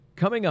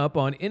coming up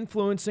on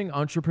Influencing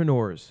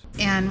Entrepreneurs.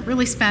 And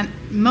really spent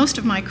most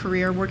of my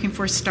career working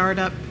for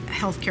startup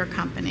healthcare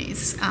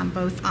companies,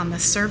 both on the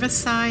service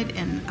side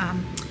and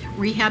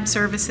rehab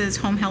services,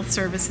 home health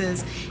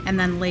services, and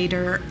then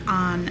later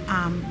on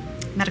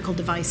medical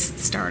device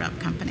startup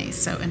companies.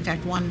 So in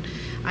fact, one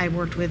I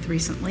worked with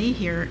recently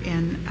here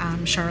in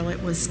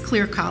Charlotte was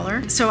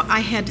ClearCollar. So I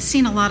had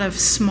seen a lot of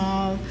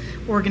small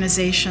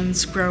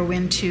organizations grow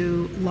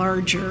into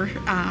larger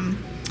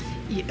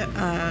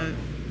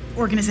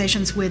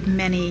organizations with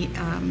many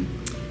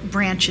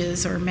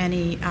branches or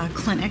many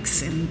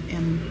clinics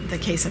in the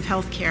case of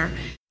healthcare.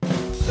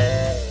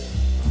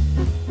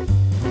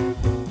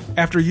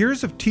 After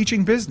years of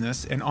teaching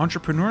business and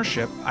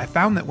entrepreneurship, I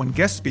found that when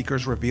guest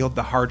speakers revealed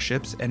the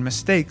hardships and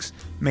mistakes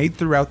made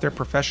throughout their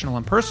professional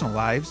and personal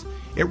lives,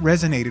 it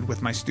resonated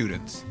with my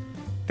students.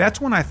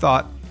 That's when I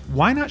thought,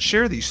 why not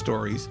share these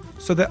stories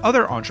so that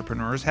other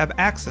entrepreneurs have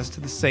access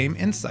to the same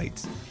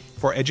insights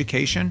for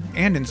education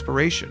and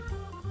inspiration?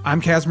 I'm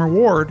Casimir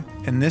Ward,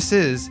 and this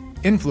is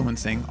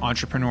Influencing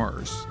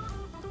Entrepreneurs.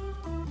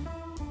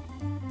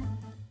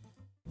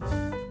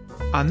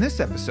 On this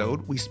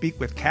episode, we speak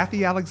with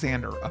Kathy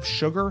Alexander of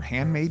Sugar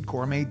Handmade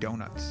Gourmet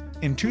Donuts.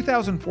 In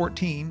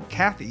 2014,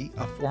 Kathy,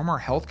 a former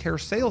healthcare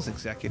sales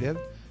executive,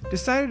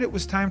 decided it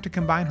was time to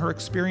combine her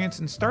experience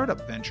in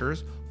startup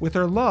ventures with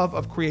her love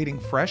of creating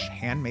fresh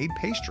handmade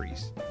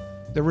pastries.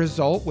 The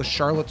result was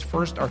Charlotte's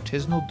first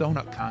artisanal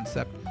donut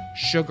concept,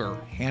 Sugar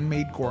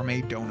Handmade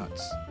Gourmet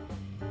Donuts.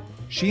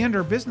 She and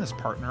her business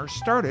partner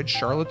started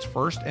Charlotte's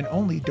first and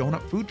only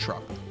donut food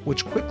truck,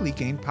 which quickly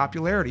gained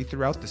popularity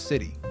throughout the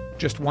city.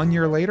 Just 1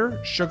 year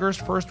later, Sugar's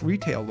first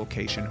retail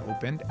location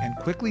opened and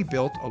quickly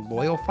built a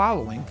loyal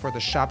following for the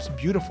shop's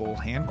beautiful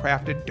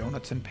handcrafted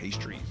donuts and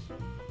pastries.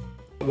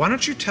 Why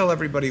don't you tell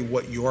everybody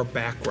what your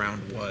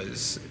background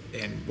was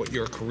and what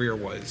your career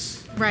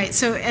was? Right.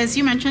 So as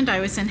you mentioned,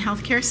 I was in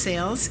healthcare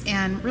sales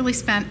and really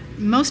spent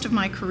most of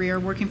my career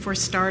working for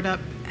startup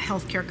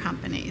healthcare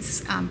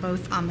companies,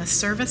 both on the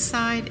service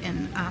side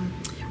and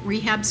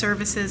rehab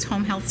services,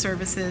 home health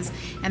services,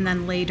 and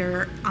then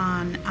later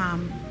on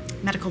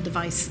medical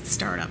device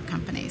startup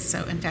companies.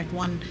 So in fact,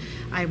 one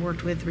I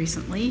worked with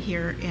recently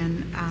here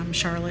in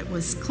Charlotte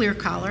was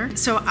ClearCollar.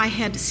 So I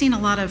had seen a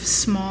lot of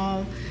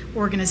small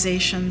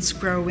organizations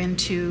grow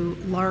into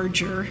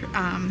larger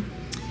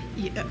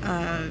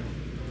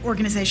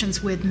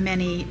organizations with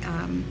many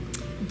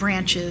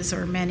branches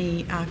or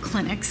many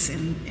clinics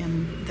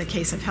in the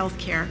case of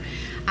healthcare.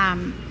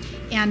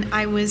 And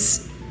I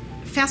was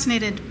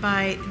fascinated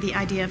by the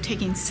idea of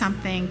taking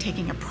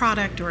a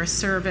product or a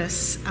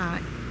service,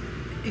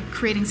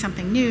 creating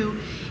something new,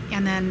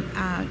 and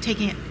then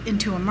taking it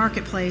into a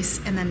marketplace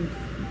and then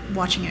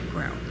watching it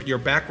grow. Your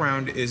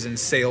background is in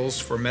sales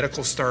for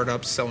medical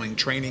startups, selling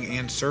training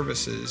and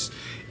services,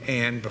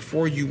 and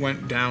before you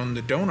went down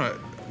the donut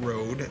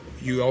road,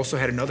 you also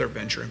had another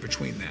venture in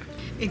between that.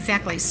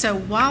 Exactly. So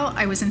while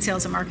I was in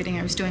sales and marketing,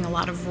 I was doing a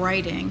lot of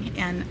writing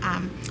and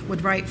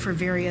would write for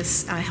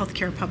various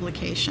healthcare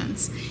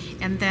publications.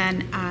 And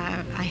then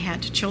I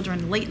had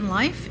children late in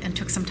life and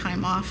took some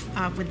time off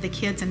with the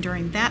kids. And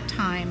during that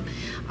time,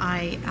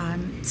 I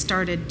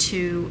started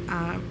to,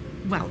 I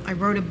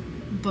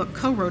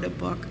co-wrote a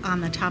book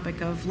on the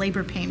topic of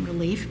labor pain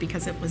relief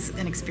because it was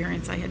an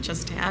experience I had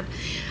just had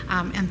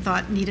and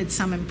thought needed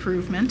some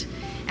improvement.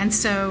 And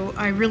so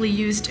I really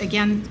used,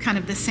 again, kind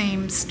of the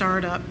same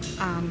startup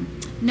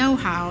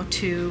know-how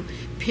to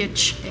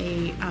pitch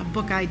a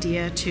book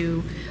idea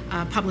to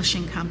a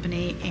publishing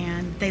company,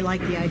 and they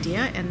liked the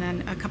idea. And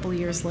then a couple of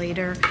years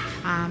later,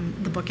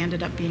 the book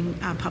ended up being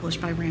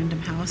published by Random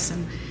House,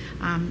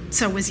 and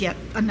so it was yet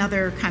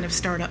another kind of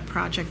startup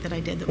project that I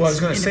did. Well, I was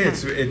going to say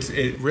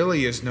it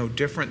really is no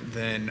different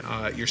than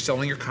you're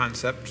selling your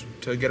concept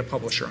to get a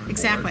publisher on board.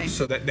 Exactly.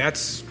 So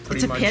that's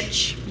pretty much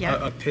pitch.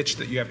 Yeah. A pitch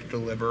that you have to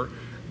deliver.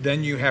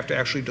 Then you have to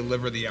actually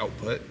deliver the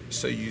output.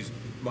 So you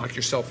lock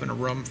yourself in a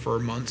room for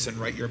months and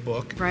write your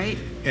book. Right.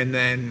 And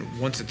then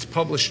once it's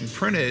published and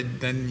printed,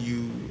 then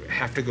you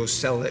have to go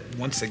sell it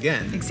once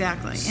again.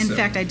 Exactly. In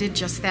fact, I did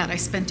just that. I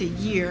spent a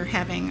year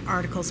having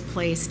articles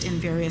placed in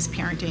various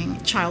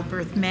parenting,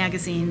 childbirth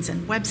magazines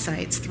and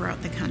websites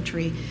throughout the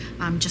country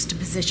just to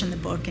position the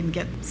book and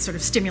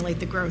stimulate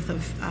the growth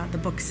of the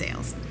book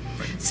sales.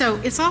 Right. So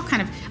it's all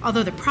kind of,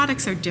 although the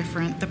products are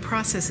different, the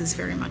process is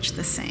very much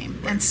the same.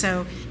 Right. And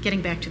so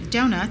getting back to the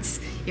donuts,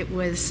 it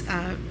was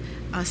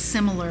a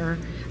similar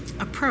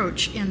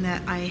approach in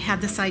that I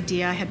had this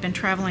idea. I had been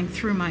traveling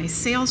through my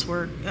sales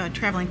work,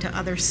 traveling to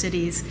other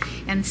cities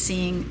and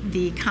seeing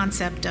the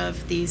concept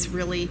of these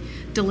really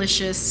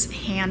delicious,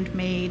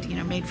 handmade,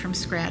 made from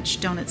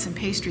scratch donuts and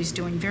pastries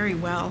doing very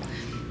well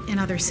in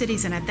other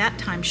cities. And at that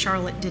time,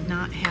 Charlotte did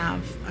not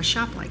have a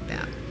shop like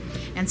that.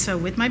 And so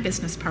with my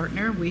business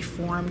partner, we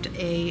formed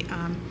a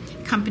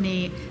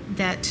company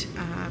that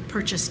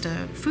purchased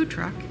a food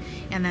truck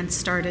and then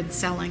started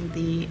selling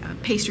the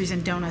pastries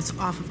and donuts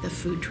off of the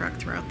food truck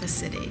throughout the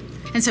city.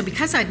 And so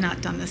because I'd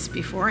not done this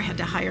before, I had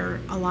to hire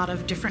a lot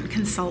of different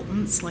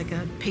consultants, like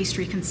a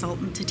pastry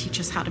consultant to teach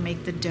us how to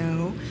make the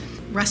dough,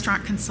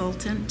 restaurant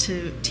consultant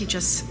to teach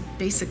us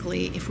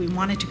basically if we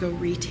wanted to go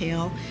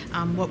retail,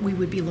 what we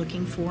would be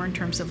looking for in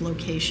terms of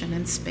location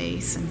and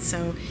space. And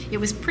so it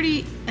was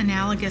pretty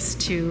analogous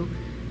to,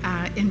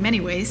 in many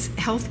ways,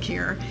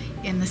 healthcare,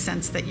 in the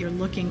sense that you're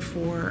looking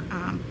for,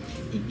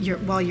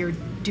 while you're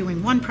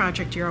doing one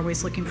project, you're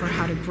always looking for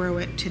how to grow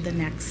it to the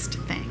next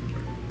thing.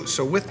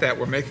 So with that,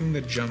 we're making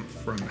the jump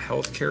from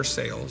healthcare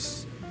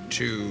sales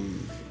to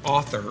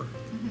author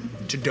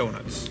to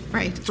donuts.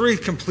 Right. Three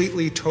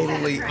completely,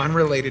 totally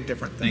unrelated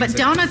different things. But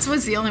donuts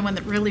was the only one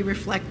that really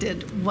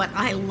reflected what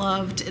I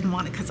loved and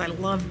wanted, because I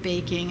love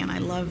baking and I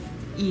love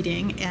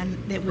eating,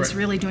 and it was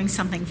really doing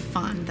something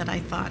fun that I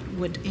thought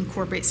would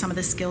incorporate some of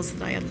the skills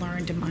that I had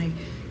learned in my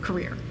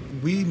career.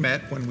 We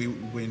met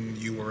when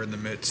you were in the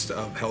midst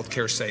of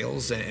healthcare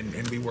sales,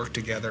 and we worked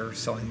together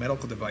selling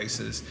medical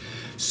devices.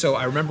 So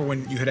I remember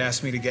when you had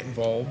asked me to get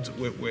involved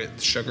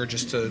with Sugar,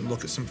 just to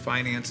look at some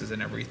finances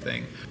and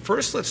everything.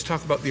 First, let's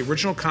talk about the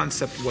original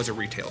concept was a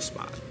retail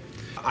spot.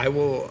 I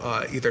will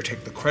either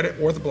take the credit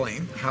or the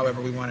blame,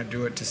 however we want to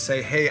do it, to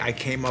say, hey, I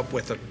came up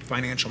with a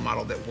financial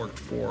model that worked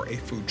for a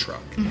food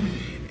truck.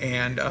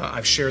 And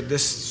I've shared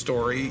this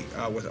story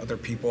with other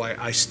people.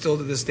 I still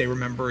to this day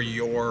remember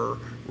your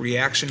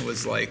reaction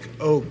was like,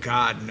 oh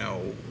God,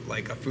 no,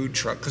 like a food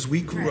truck, because we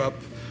grew up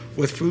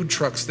with food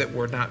trucks that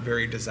were not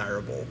very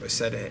desirable. I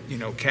said,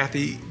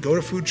 Kathy, go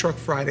to Food Truck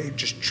Friday,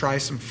 just try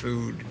some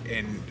food.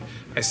 And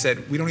I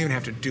said, we don't even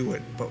have to do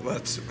it, but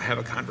let's have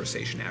a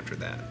conversation after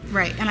that.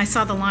 Right, and I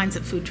saw the lines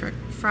at Food Truck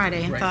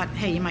Friday and thought,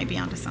 hey, you might be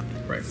onto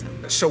something. Right.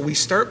 So we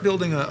start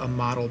building a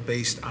model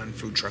based on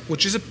food truck,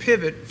 which is a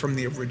pivot from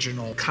the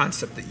original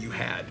concept that you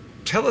had.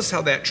 Tell us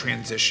how that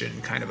transition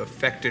kind of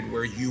affected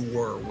where you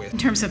were with. In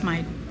terms of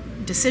my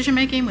decision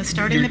making with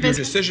starting the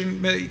business? Your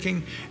decision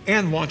making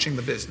and launching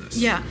the business.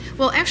 Yeah,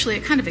 well, actually,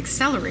 it kind of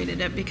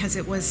accelerated it because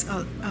it was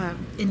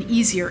an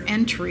easier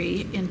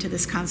entry into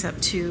this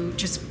concept to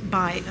just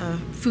buy a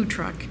food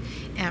truck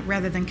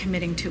rather than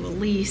committing to a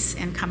lease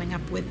and coming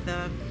up with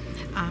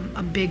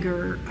a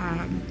bigger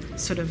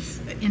sort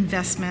of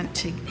investment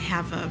to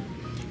have a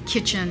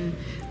kitchen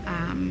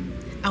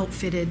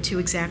outfitted to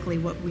exactly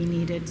what we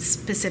needed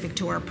specific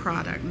to our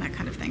product and that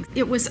kind of thing.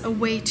 It was a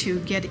way to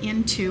get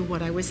into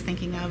what I was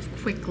thinking of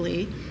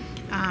quickly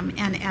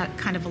and at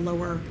kind of a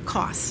lower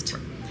cost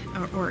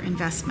or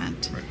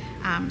investment.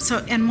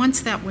 And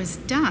once that was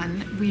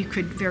done, we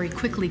could very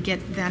quickly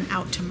get then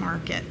out to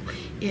market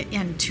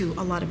into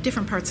a lot of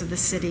different parts of the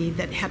city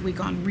that had we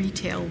gone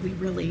retail, we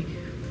really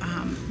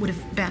would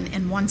have been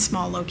in one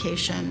small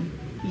location,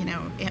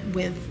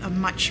 with a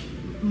much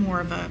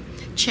more of a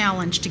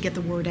challenge to get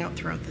the word out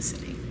throughout the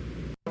city.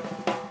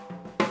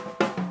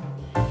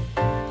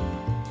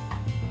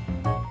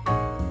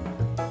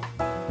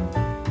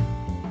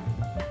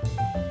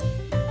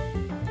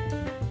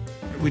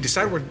 We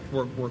decided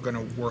we're going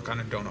to work on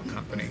a donut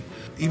company,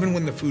 even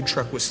when the food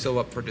truck was still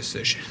up for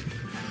decision.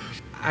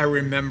 I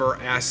remember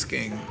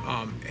asking,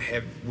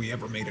 have we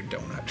ever made a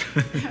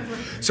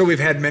donut? So we've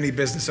had many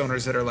business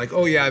owners that are like,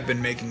 oh yeah, I've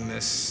been making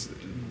this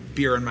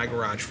beer in my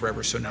garage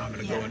forever, so now I'm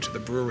going to go into the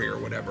brewery or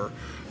whatever.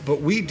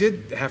 But we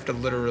did have to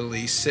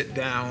literally sit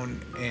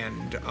down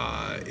and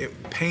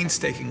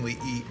painstakingly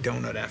eat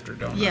donut after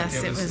donut.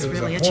 Yes, it was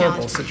really a challenge.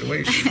 horrible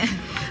situation.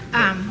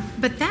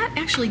 But that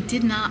actually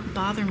did not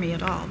bother me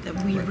at all,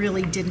 that we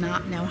really did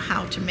not know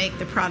how to make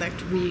the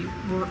product we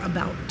were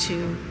about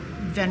to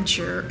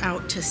venture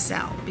out to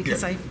sell,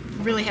 because I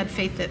really had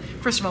faith that,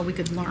 first of all, we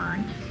could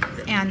learn,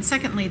 and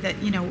secondly, that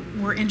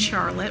we're in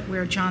Charlotte,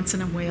 where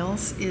Johnson &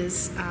 Wales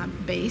is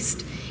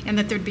based, and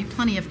that there'd be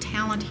plenty of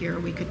talent here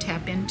we could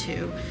tap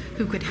into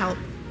who could help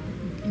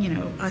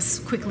us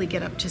quickly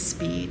get up to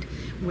speed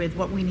with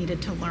what we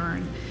needed to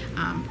learn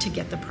to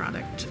get the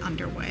product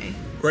underway.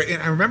 Right,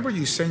 and I remember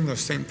you saying those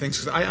same things,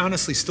 because I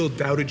honestly still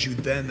doubted you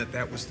then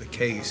that was the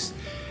case.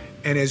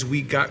 And as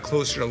we got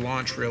closer to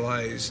launch,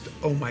 realized,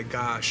 oh my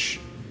gosh,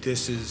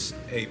 this is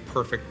a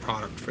perfect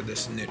product for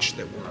this niche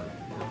that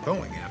we're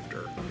going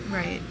after.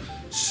 Right.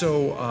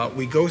 So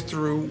we go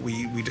through,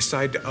 we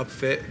decide to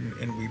upfit,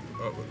 and we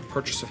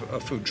purchase a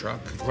food truck,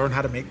 learn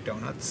how to make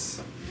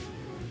donuts.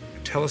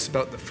 Tell us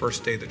about the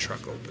first day the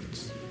truck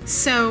opens.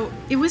 So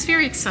it was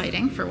very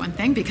exciting, for one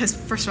thing, because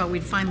first of all,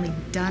 we'd finally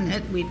done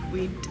it.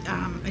 We'd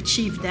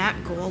achieved that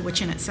goal,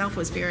 which in itself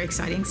was very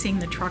exciting. Seeing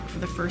the truck for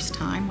the first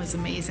time was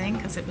amazing,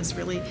 because it was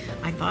really,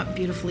 I thought,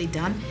 beautifully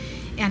done.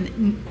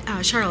 And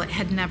Charlotte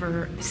had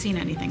never seen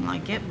anything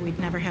like it. We'd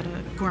never had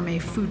a gourmet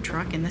food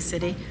truck in the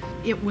city.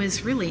 It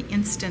was really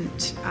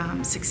instant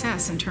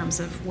success in terms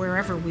of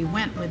wherever we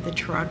went with the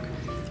truck.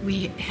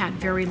 We had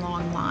very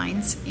long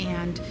lines,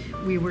 and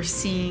we were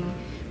seeing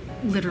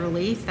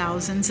literally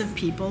thousands of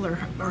people or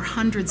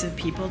hundreds of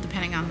people,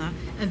 depending on the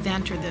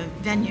event or the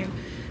venue,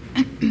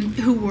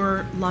 who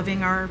were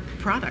loving our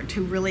product,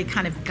 who really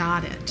kind of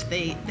got it.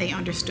 They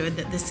understood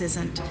that this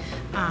isn't,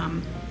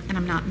 and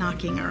I'm not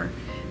knocking our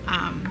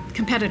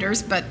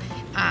competitors, but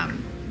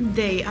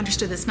they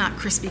understood that it's not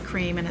Krispy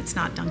Kreme and it's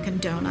not Dunkin'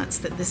 Donuts,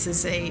 that this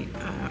is an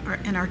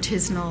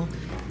artisanal,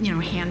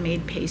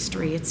 handmade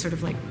pastry. It's sort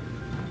of like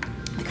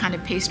the kind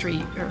of pastry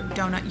or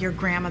donut your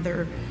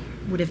grandmother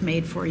would have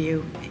made for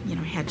you,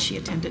 had she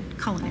attended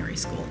culinary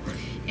school.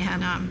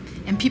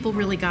 And people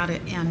really got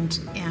it,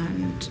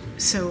 and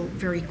so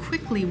very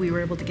quickly we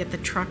were able to get the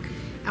truck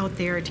out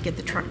there, to get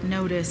the truck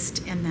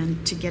noticed, and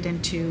then to get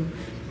into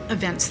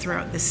events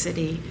throughout the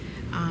city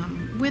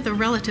with a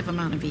relative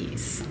amount of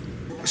ease.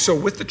 So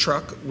with the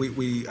truck,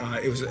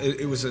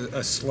 it was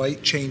a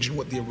slight change in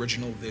what the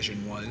original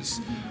vision was.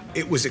 Mm-hmm.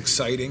 It was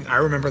exciting. I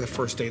remember the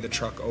first day the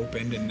truck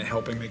opened and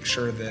helping make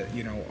sure that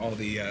all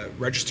the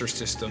register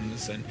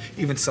systems and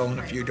even selling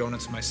a few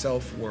donuts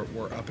myself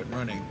were up and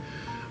running.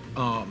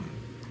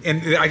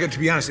 And I got to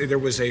be honest, there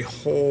was a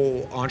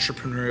whole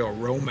entrepreneurial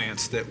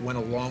romance that went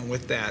along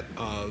with that.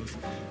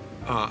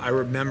 I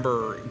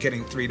remember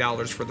getting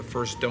 $3 for the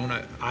first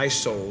donut I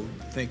sold,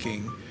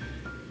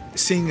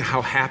 seeing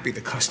how happy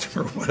the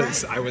customer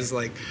was. I was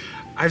like,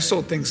 I've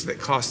sold things that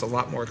cost a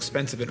lot more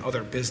expensive in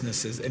other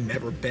businesses and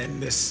never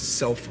been this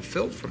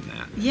self-fulfilled from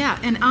that. Yeah,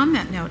 and on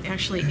that note,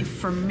 actually,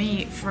 for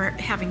me, for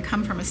having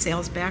come from a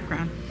sales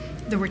background,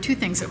 there were two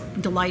things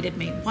that delighted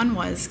me. One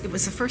was, it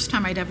was the first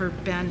time I'd ever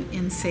been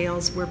in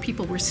sales where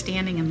people were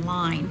standing in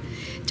line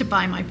to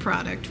buy my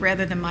product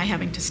rather than my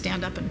having to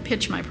stand up and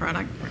pitch my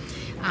product.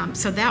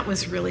 So that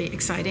was really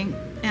exciting.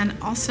 And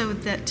also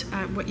that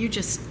what you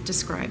just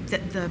described,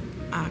 that the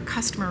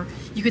customer,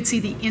 you could see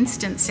the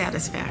instant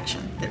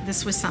satisfaction, that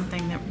this was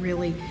something that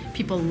really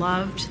people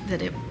loved,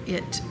 that it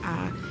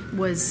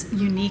was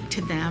unique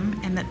to them,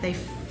 and that they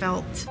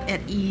felt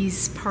at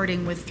ease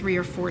parting with $3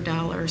 or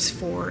 $4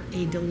 for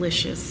a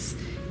delicious,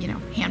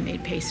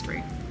 handmade pastry.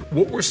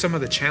 What were some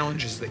of the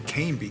challenges that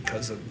came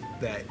because of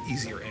that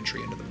easier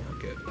entry into the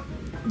market?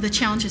 The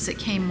challenges that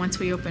came once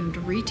we opened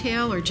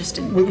retail, or just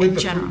in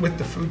general? With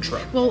the food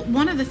truck. Well,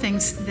 one of the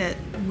things that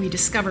we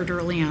discovered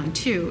early on,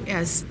 too,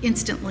 as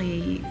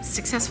instantly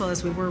successful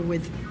as we were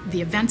with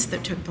the events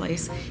that took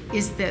place,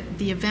 is that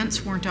the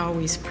events weren't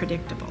always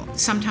predictable.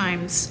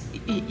 Sometimes,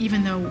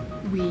 even though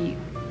we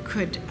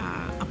could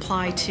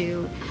apply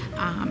to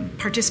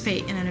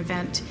participate in an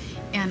event,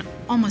 and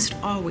almost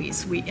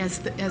always, we, as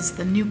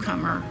the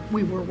newcomer,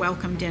 we were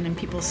welcomed in, and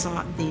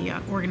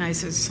the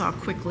organizers saw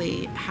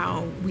quickly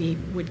how we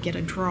would get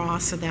a draw,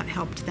 so that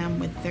helped them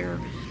with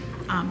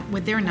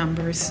their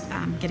numbers,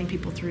 getting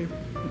people through,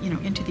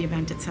 into the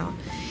event itself.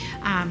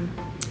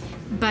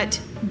 But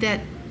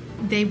that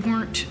they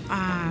weren't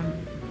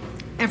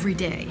every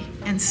day,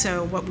 and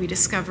so what we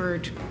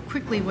discovered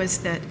quickly was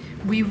that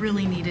we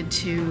really needed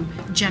to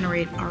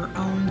generate our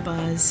own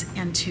buzz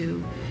and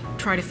to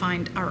try to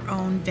find our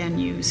own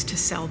venues to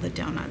sell the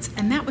donuts.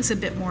 And that was a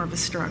bit more of a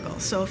struggle.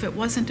 So if it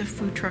wasn't a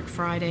Food Truck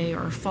Friday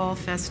or a fall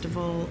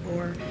festival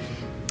or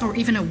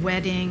even a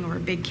wedding or a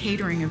big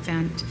catering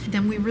event,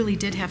 then we really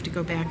did have to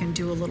go back and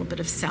do a little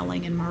bit of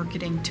selling and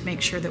marketing to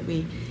make sure that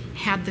we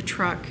had the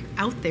truck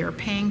out there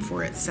paying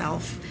for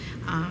itself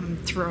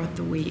throughout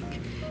the week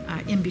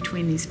in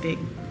between these big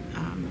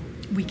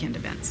weekend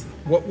events.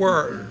 What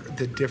were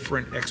the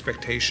different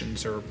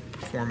expectations or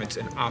performance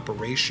and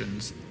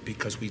operations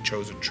because we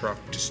chose a truck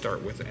to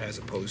start with as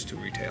opposed to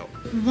retail?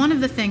 One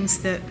of the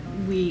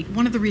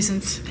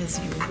reasons, as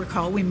you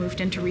recall, we moved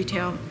into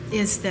retail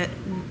is that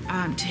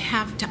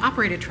to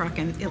operate a truck,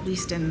 and at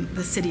least in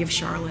the city of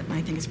Charlotte, and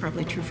I think it's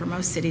probably true for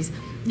most cities,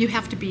 you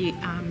have to be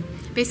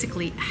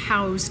basically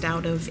housed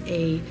out of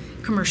a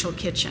commercial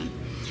kitchen.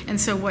 And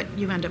so what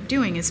you end up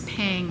doing is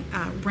paying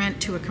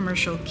rent to a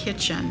commercial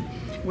kitchen,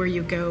 where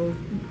you go,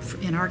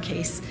 in our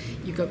case,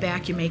 you go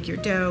back, you make your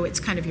dough. It's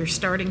kind of your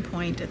starting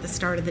point at the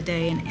start of the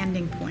day and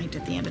ending point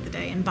at the end of the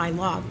day. And by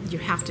law, you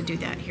have to do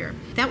that here.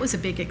 That was a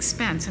big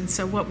expense. And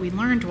so what we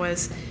learned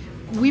was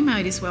we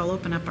might as well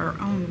open up our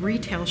own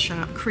retail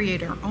shop,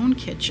 create our own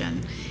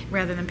kitchen,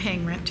 rather than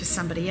paying rent to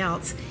somebody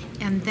else.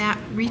 And that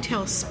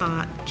retail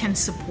spot can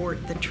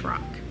support the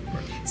truck.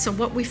 So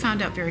what we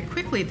found out very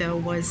quickly, though,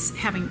 was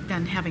having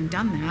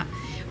done that,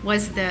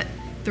 was that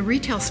the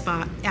retail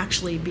spot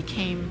actually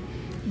became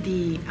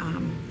the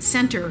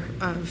center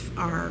of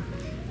our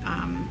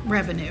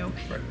revenue,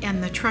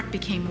 and the truck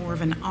became more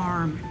of an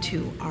arm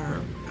to our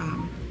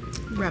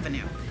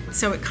revenue.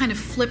 So it kind of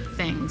flipped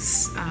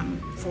things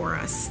for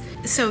us.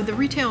 So the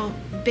retail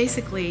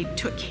basically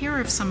took care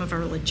of some of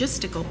our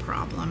logistical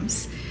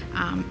problems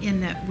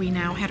in that we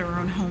now had our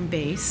own home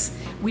base.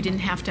 We didn't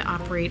have to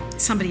operate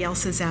somebody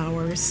else's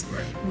hours.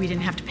 We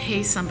didn't have to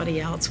pay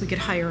somebody else. We could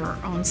hire our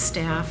own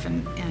staff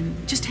and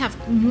just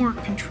have more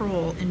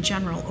control in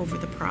general over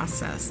the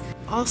process.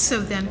 Also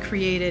then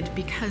created,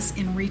 because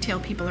in retail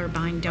people are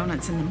buying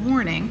donuts in the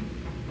morning,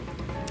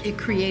 it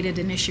created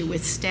an issue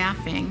with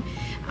staffing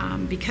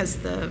because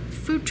the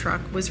food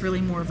truck was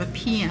really more of a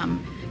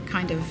PM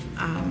kind of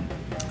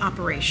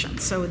operation.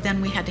 So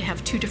then we had to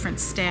have two different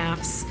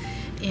staffs,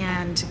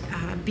 and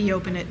be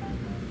open at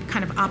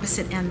kind of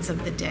opposite ends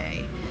of the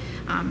day,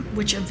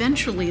 which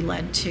eventually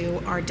led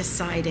to our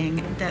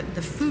deciding that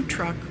the food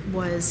truck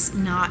was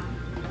not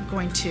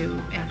going to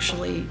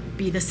actually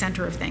be the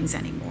center of things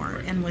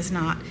anymore, and was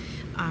not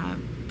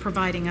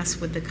providing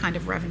us with the kind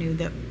of revenue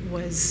that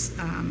was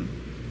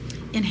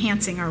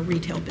enhancing our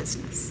retail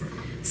business.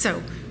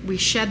 So we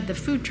shed the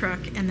food truck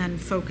and then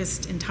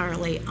focused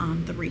entirely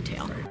on the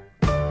retail.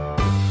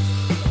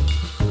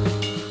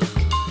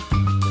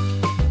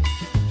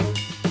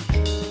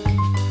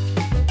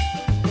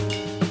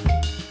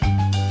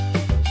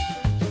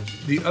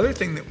 The other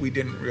thing that we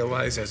didn't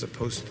realize as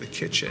opposed to the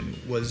kitchen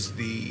was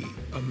the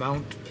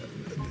amount,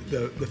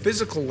 the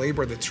physical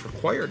labor that's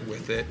required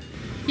with it.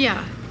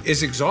 Yeah.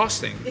 Is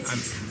exhausting.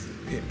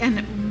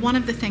 And one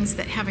of the things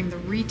that having the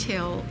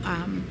retail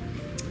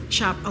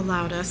shop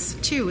allowed us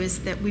too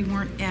is that we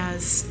weren't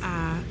as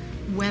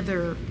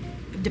weather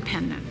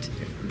dependent.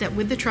 That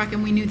with the truck,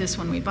 and we knew this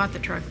when we bought the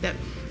truck, that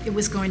it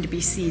was going to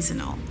be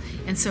seasonal.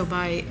 And so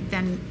by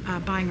then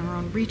buying our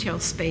own retail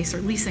space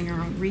or leasing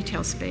our own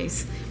retail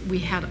space, we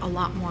had a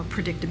lot more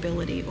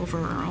predictability over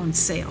our own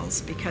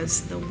sales,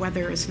 because the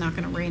weather is not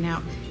going to rain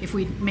out. If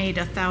we made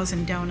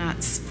 1,000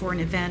 donuts for an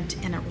event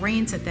and it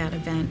rains at that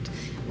event,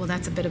 well,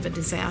 that's a bit of a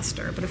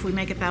disaster. But if we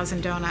make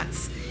 1,000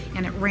 donuts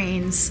and it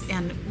rains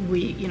and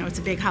it's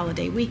a big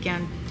holiday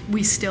weekend,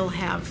 we still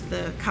have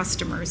the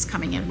customers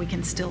coming in. We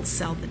can still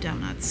sell the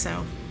donuts.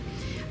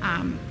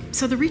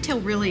 So the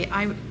retail really,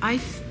 I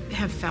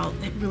have felt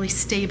it really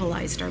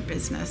stabilized our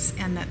business,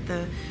 and that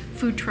the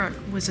food truck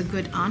was a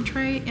good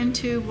entree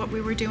into what we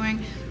were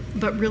doing,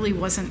 but really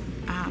wasn't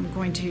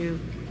going to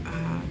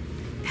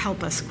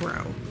help us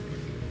grow.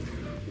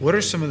 What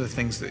are some of the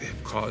things that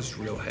have caused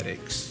real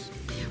headaches?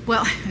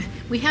 Well,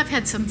 we have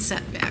had some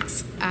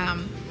setbacks.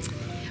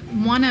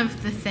 One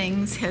of the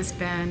things has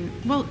been,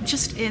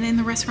 just in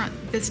the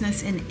restaurant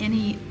business, in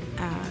any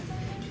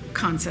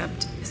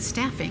concept,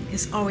 staffing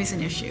is always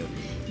an issue.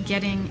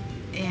 Getting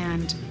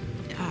and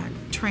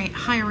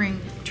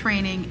hiring,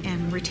 training,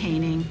 and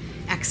retaining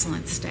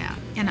excellent staff.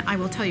 And I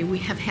will tell you, we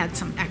have had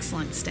some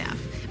excellent staff,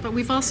 but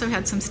we've also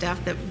had some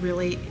staff that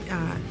really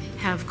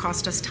have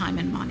cost us time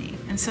and money.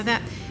 And so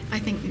that, I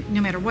think,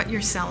 no matter what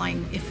you're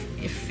selling,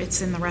 if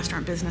it's in the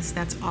restaurant business,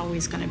 that's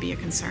always going to be a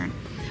concern.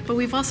 But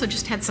we've also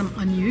just had some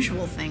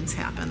unusual things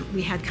happen.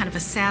 We had kind of a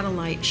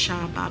satellite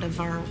shop out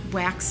of our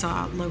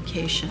Waxhaw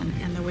location,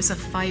 and there was a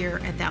fire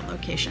at that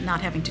location,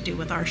 not having to do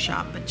with our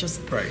shop, but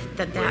just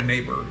that a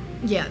neighbor.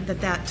 Yeah,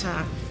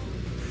 that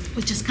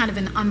was just kind of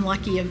an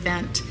unlucky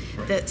event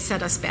that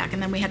set us back,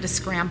 and then we had to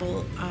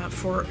scramble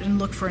and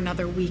look for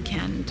another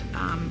weekend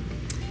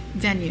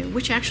venue,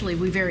 which actually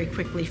we very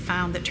quickly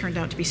found that turned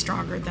out to be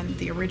stronger than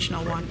the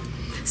original one.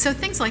 So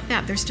things like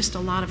that. There's just a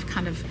lot of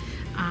kind of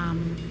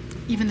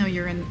even though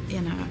you're in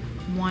a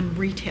one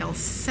retail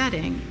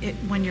setting,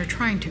 when you're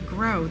trying to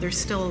grow, there's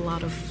still a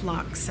lot of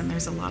flux, and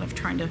there's a lot of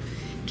trying to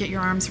get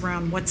your arms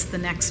around what's the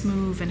next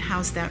move and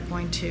how's that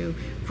going to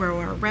grow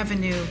our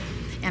revenue.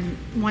 And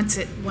once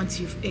it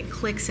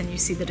clicks and you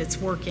see that it's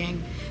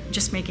working,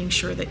 just making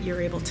sure that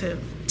you're able to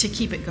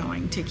keep it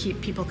going, to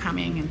keep people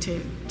coming, and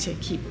to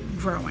keep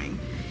growing.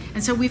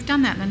 And so we've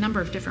done that in a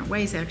number of different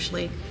ways,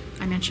 actually.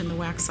 I mentioned the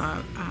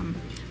Waxhaw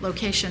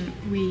location.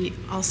 We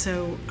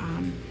also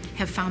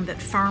have found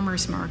that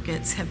farmers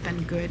markets have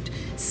been good,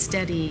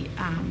 steady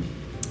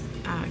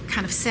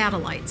kind of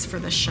satellites for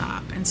the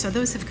shop. And so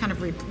those have kind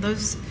of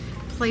those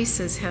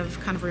places have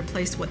kind of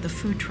replaced what the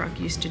food truck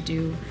used to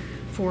do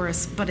for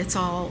us, but it's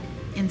all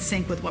in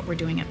sync with what we're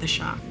doing at the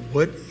shop.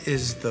 What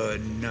is the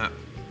nut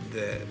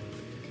that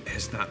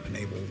has not been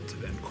able to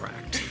been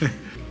cracked?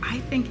 I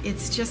think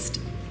it's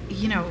just,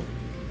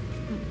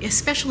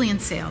 especially in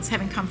sales,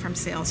 having come from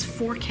sales,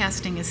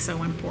 forecasting is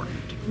so important.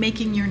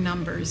 Making your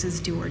numbers is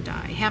do or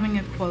die. Having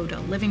a quota,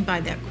 living by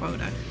that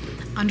quota,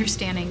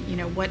 understanding,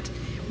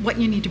 what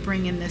you need to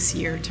bring in this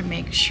year to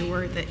make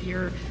sure that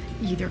you're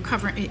either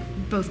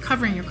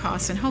covering your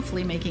costs and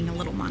hopefully making a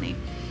little money.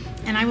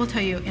 And I will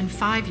tell you, in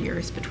 5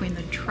 years between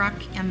the truck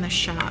and the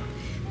shop,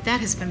 that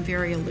has been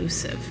very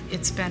elusive.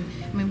 It's been,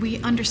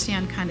 we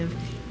understand kind of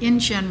in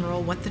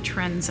general what the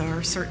trends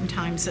are certain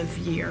times of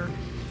year,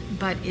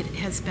 but it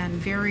has been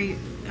very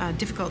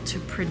difficult to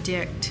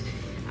predict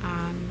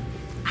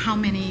how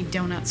many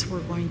donuts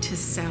we're going to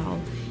sell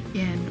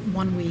in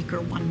 1 week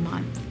or 1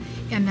 month,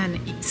 and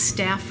then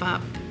staff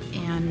up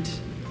and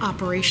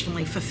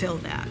operationally fulfill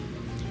that.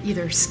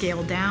 Either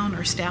scale down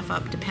or staff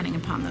up depending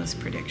upon those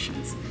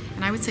predictions.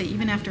 And I would say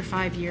even after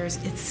 5 years,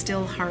 it's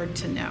still hard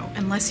to know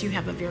unless you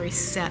have a very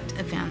set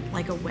event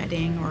like a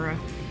wedding or a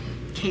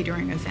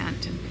catering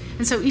event.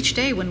 And so each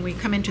day when we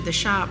come into the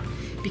shop,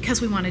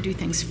 because we want to do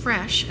things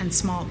fresh and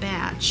small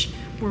batch,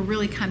 we're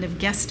really kind of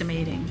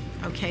guesstimating,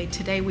 okay,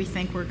 today we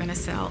think we're going to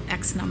sell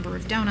X number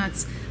of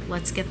donuts,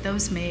 let's get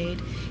those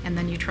made, and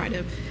then you try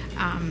to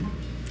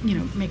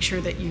make sure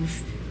that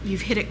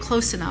you've hit it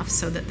close enough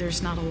so that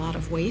there's not a lot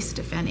of waste,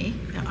 if any.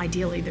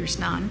 Ideally, there's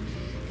none.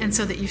 And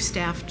so that you've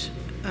staffed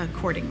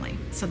accordingly,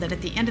 so that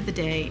at the end of the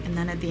day, and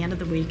then at the end of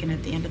the week, and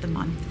at the end of the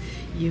month,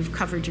 you've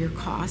covered your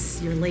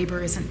costs, your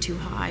labor isn't too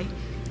high,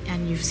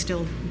 and you've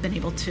still been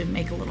able to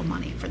make a little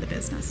money for the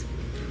business.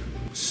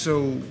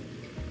 So,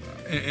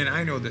 and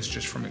I know this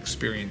just from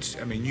experience,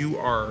 I mean, you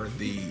are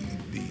the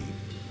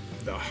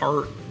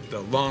heart,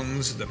 the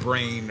lungs, the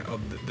brain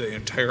of the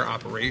entire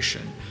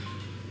operation.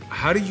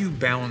 How do you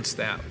balance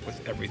that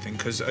with everything?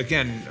 Because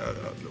again,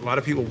 a lot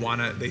of people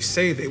they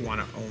say they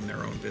want to own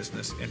their own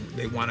business and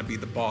they want to be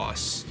the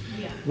boss.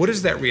 Yeah. What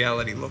does that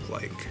reality look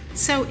like?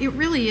 So it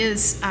really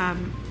is,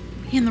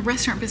 in the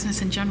restaurant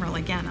business in general,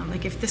 again,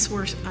 like if this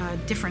were a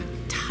different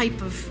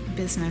type of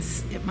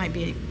business, it might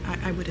be,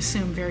 I would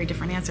assume, very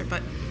different answer.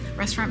 But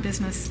restaurant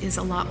business is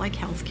a lot like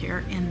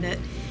healthcare in that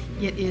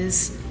it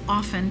is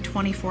often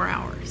 24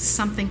 hours.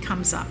 Something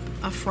comes up,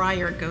 a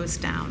fryer goes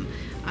down,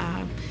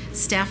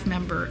 staff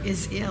member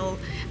is ill,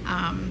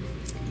 the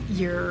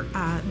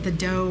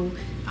dough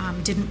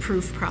didn't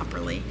proof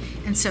properly.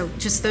 And so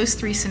just those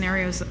three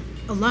scenarios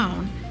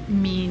alone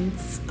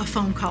means a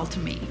phone call to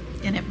me.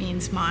 And it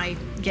means my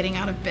getting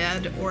out of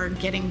bed or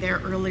getting there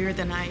earlier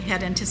than I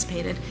had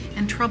anticipated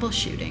and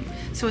troubleshooting.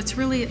 So it's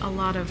really a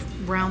lot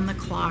of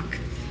round-the-clock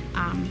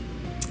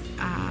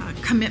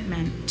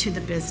commitment to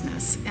the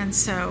business. And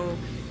so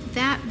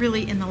that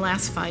really, in the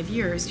last 5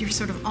 years, you're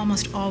sort of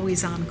almost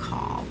always on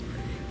call.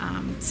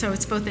 So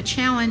it's both a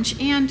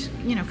challenge and,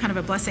 kind of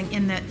a blessing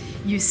in that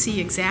you see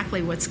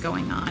exactly what's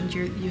going on.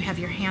 You have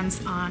your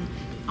hands on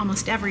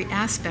almost every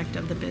aspect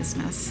of the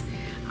business,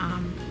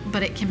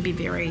 but it can be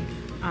very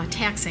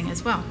taxing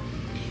as well.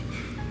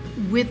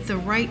 With the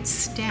right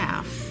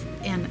staff,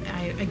 and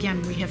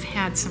again, we have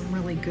had some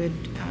really good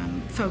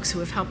folks who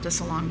have helped us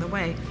along the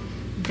way,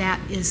 that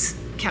is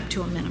kept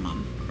to a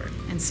minimum.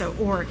 And so,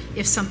 or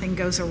if something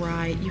goes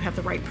awry, you have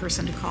the right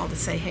person to call to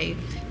say, hey,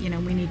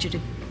 we need you to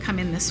come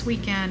in this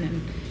weekend,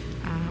 and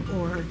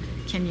or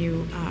can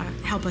you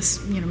help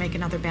us, make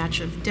another batch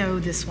of dough?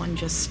 This one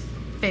just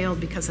failed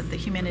because of the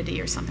humidity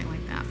or something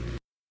like that.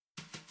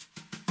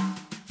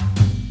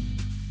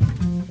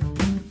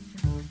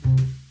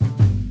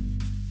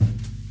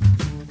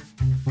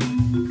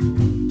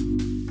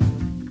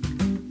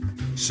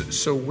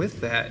 So with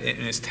that,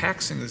 and as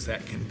taxing as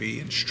that can be,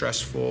 and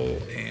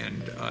stressful,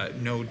 and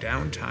no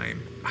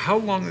downtime, how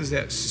long is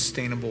that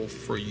sustainable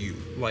for you?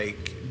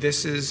 Like,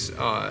 this is,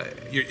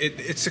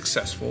 it's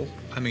successful.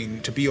 I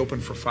mean, to be open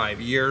for 5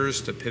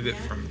 years, to pivot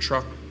from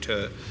truck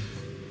to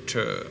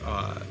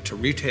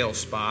retail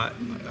spot,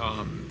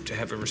 to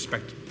have a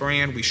respected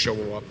brand. We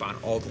show up on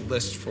all the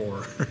lists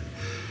for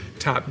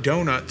top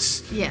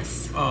donuts.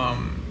 Yes.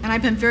 And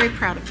I've been very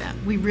proud of that.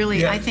 We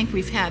really, I think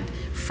we've had,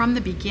 from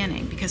the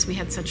beginning, because we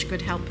had such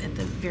good help at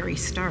the very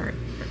start,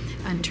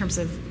 in terms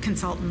of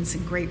consultants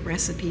and great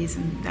recipes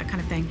and that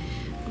kind of thing,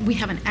 we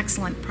have an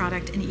excellent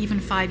product. And even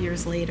 5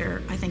 years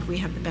later, I think we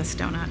have the best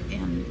donut.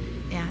 And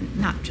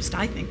not just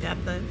I think that,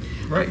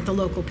 the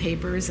local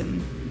papers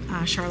and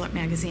Charlotte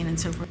Magazine and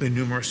so forth. The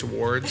numerous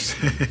awards.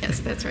 Yes,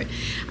 that's right.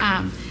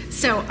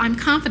 So I'm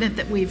confident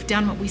that we've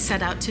done what we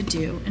set out to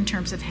do in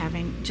terms of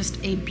having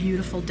just a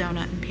beautiful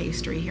donut and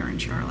pastry here in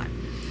Charlotte.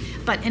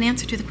 But in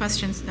answer to the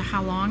question,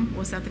 how long,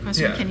 was that the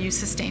question? Yeah. Can you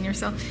sustain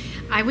yourself?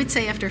 I would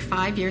say after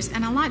 5 years,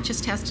 and a lot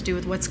just has to do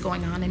with what's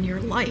going on in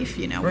your life.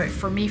 Right.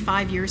 For me,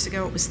 5 years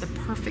ago, it was the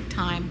perfect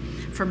time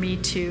for me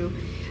to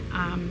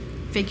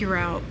figure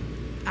out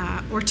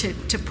or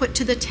to put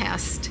to the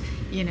test,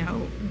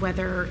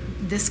 whether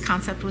this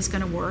concept was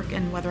going to work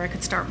and whether I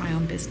could start my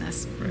own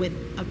business with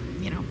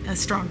a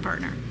strong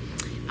partner.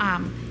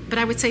 But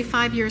I would say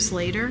 5 years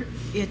later,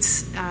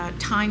 it's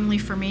timely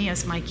for me,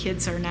 as my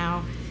kids are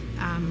now,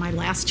 my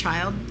last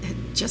child had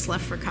just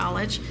left for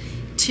college,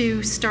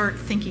 to start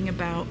thinking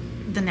about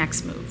the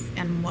next move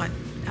and what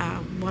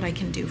I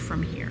can do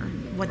from here,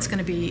 what's going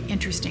to be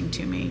interesting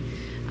to me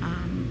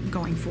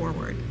going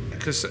forward.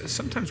 Because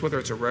sometimes, whether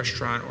it's a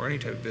restaurant or any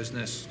type of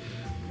business,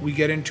 we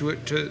get into it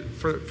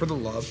for the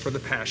love, for the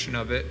passion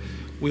of it.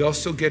 We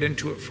also get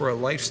into it for a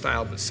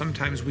lifestyle, but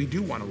sometimes we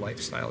do want a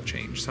lifestyle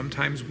change.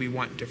 Sometimes we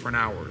want different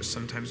hours.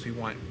 Sometimes we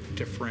want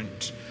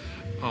different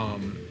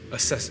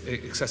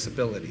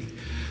accessibility.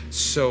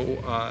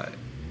 So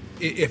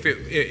if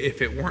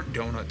it weren't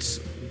donuts,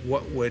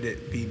 what would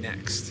it be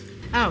next?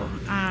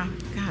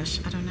 Gosh,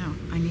 I don't know.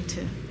 I need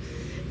to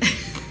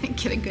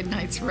get a good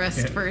night's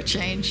rest for a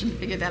change and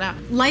figure that out.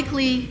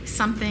 Likely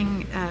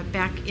something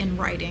back in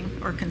writing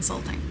or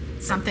consulting.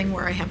 Something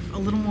where I have a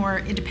little more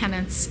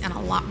independence and a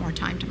lot more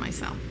time to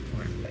myself.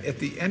 At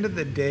the end of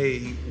the day,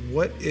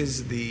 what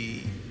is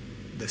the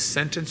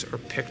sentence or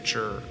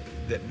picture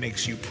that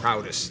makes you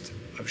proudest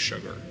of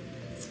Sugar?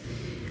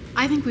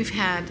 I think we've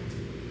had,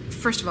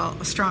 first of all,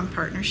 a strong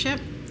partnership.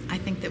 I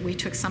think that we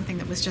took something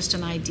that was just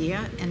an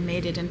idea and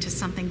made it into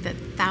something that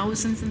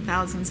thousands and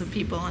thousands of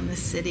people in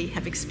this city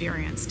have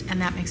experienced,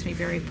 and that makes me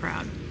very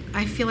proud.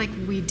 I feel like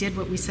we did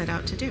what we set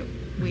out to do.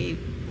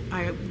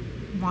 I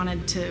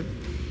wanted to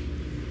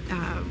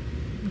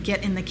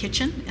get in the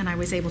kitchen, and I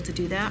was able to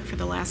do that for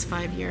the last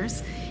 5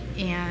 years,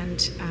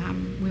 and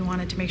we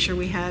wanted to make sure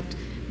we had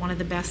one of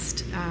the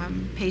best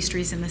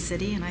pastries in the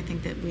city, and I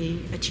think that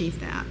we achieved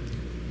that.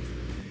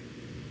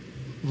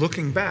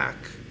 Looking back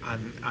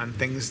on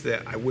things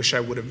that I wish I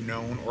would have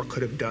known or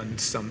could have done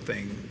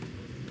something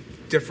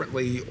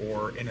differently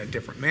or in a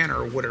different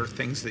manner, what are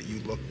things that you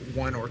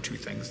one or two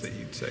things that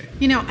you'd say?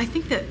 I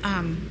think that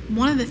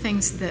one of the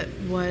things that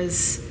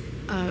was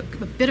a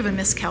bit of a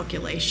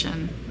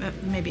miscalculation,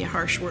 maybe a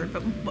harsh word,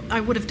 but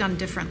I would have done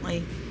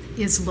differently,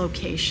 is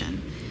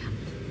location.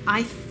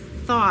 I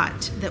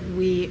thought that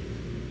we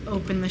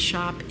opened the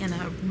shop in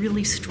a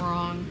really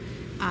strong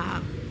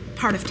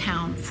part of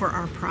town for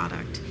our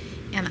product.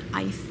 And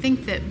I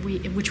think that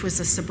which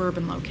was a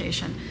suburban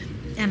location.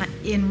 And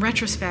in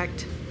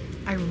retrospect,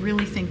 I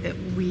really think that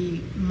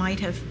we might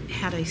have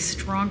had a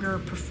stronger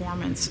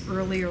performance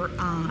earlier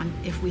on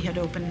if we had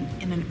opened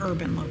in an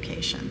urban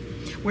location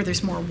where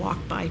there's more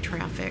walk-by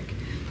traffic.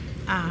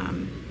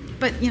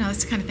 But,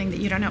 it's the kind of thing that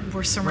you don't know.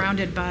 We're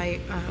surrounded by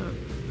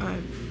a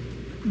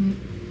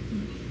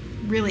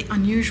really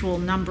unusual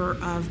number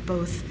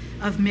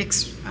of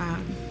mixed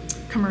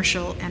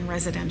commercial and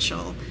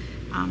residential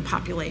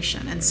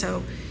population. And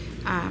so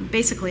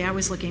basically I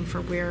was looking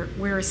for where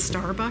is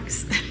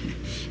Starbucks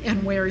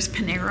and where is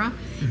Panera,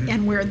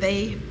 and where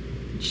they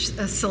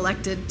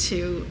selected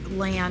to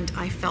land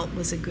I felt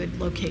was a good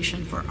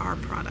location for our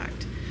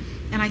product.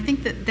 And I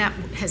think that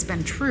has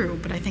been true,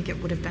 but I think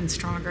it would have been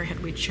stronger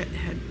had we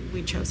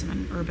chosen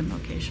an urban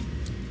location.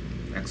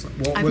 Excellent.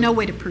 Well, I have no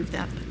way to prove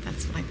that, but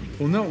that's what I think.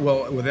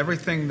 Well, with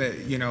everything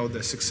that,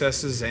 the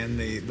successes and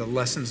the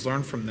lessons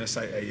learned from this,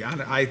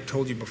 I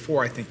told you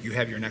before, I think you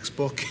have your next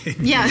book.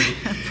 Yeah,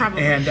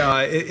 probably. And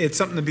it's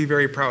something to be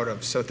very proud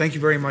of. So thank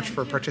you very much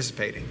for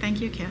participating. Thank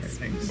you, Cass.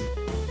 Thanks.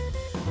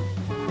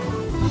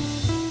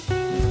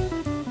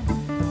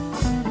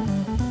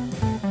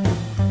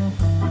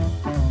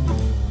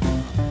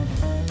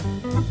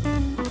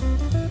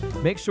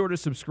 Make sure to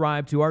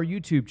subscribe to our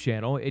YouTube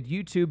channel at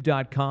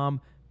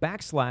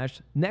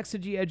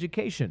youtube.com/Nexity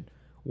Education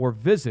or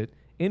visit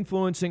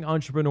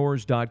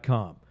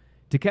influencingentrepreneurs.com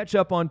to catch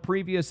up on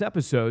previous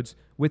episodes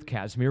with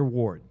Casimir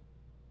Ward.